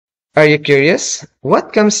Are you curious?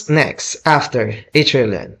 What comes next after a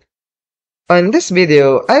trillion? On this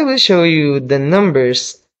video, I will show you the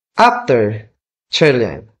numbers after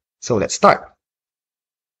trillion. So let's start.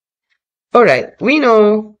 Alright, we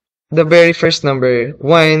know the very first number,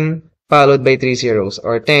 1 followed by 3 zeros,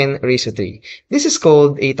 or 10 raised to 3. This is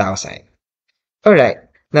called 1,000. Alright,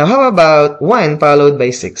 now how about 1 followed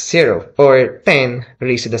by 6 0, or 10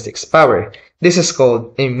 raised to the 6th power? This is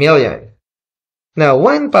called a million. Now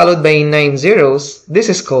 1 followed by 9 zeros, this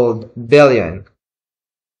is called billion.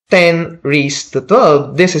 10 raised to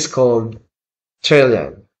 12, this is called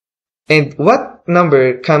trillion. And what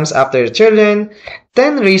number comes after trillion?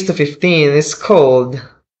 10 raised to 15 is called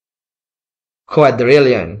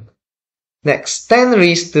quadrillion. Next, 10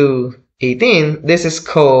 raised to 18, this is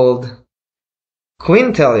called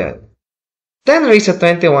quintillion. 10 raised to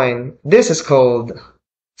 21, this is called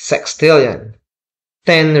sextillion.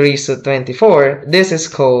 10 raised to 24, this is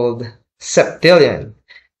called septillion.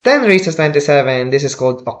 10 raised to 27, this is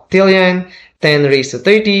called octillion. 10 raised to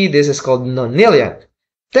 30, this is called nonillion.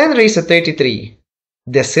 10 raised to 33,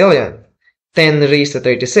 decillion. 10 raised to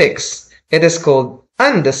 36, it is called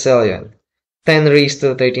undecillion. 10 raised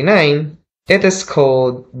to 39, it is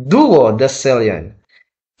called duodecillion.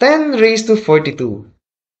 10 raised to 42,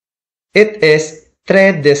 it is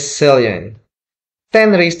tridecillion.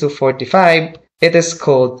 10 raised to 45, it is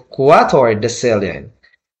called quattourdecillion.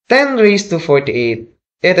 10 raised to 48,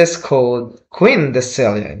 it is called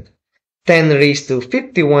quindecillion. 10 raised to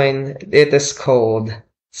 51, it is called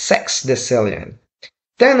sexdecillion.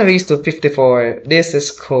 10 raised to 54, this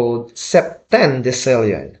is called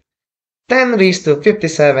septendecillion. 10 raised to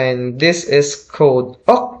 57, this is called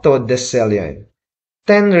octodecillion.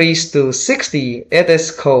 10 raised to 60, it is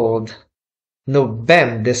called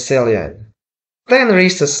novemdecillion. 10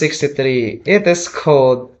 raised to 63, it is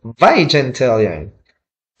called vigintillion.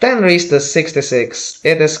 10 raised to 66,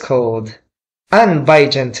 it is called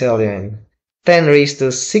unvigintillion. 10 raised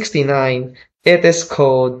to 69, it is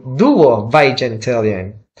called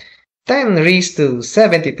duovigintillion. 10 raised to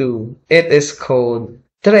 72, it is called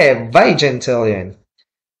trevigintillion.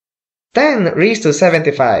 10 raised to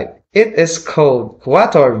 75, it is called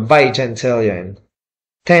quattourvigintillion.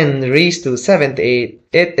 10 raised to 78,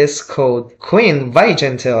 it is called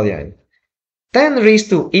quinvigintillion. 10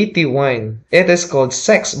 raised to 81, it is called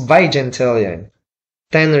sexvigintillion.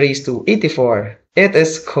 10 raised to 84, it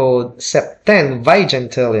is called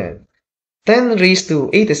septenvigintillion. 10 raised to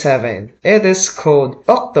 87, it is called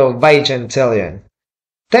octovigintillion.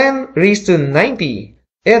 10 raised to 90,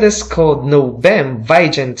 it is called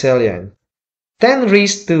novemvigintillion. 10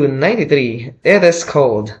 raised to 93, it is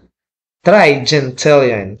called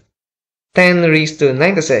trigintillion. 10 raised to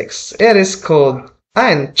 96, it is called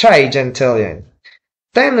untrigintillion.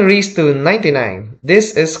 10 raised to 99,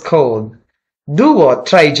 this is called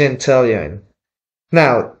duotrigintillion.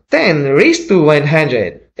 Now, 10 raised to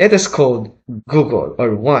 100, it is called Google,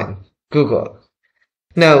 or 1, Google.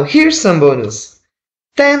 Now, here's some bonus.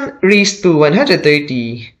 10 raised to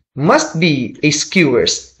 130 must be a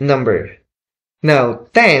Skewer's number. Now,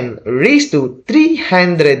 10 raised to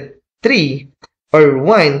 303, or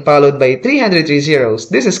 1 followed by 303 zeros,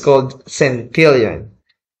 this is called centillion.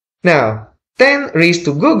 Now, 10 raised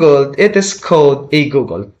to Google, it is called a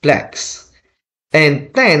Googleplex.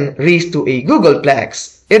 And 10 raised to a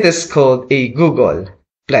Googleplex, it is called a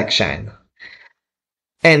Googleplexion.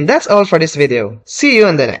 And that's all for this video. See you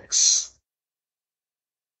on the next.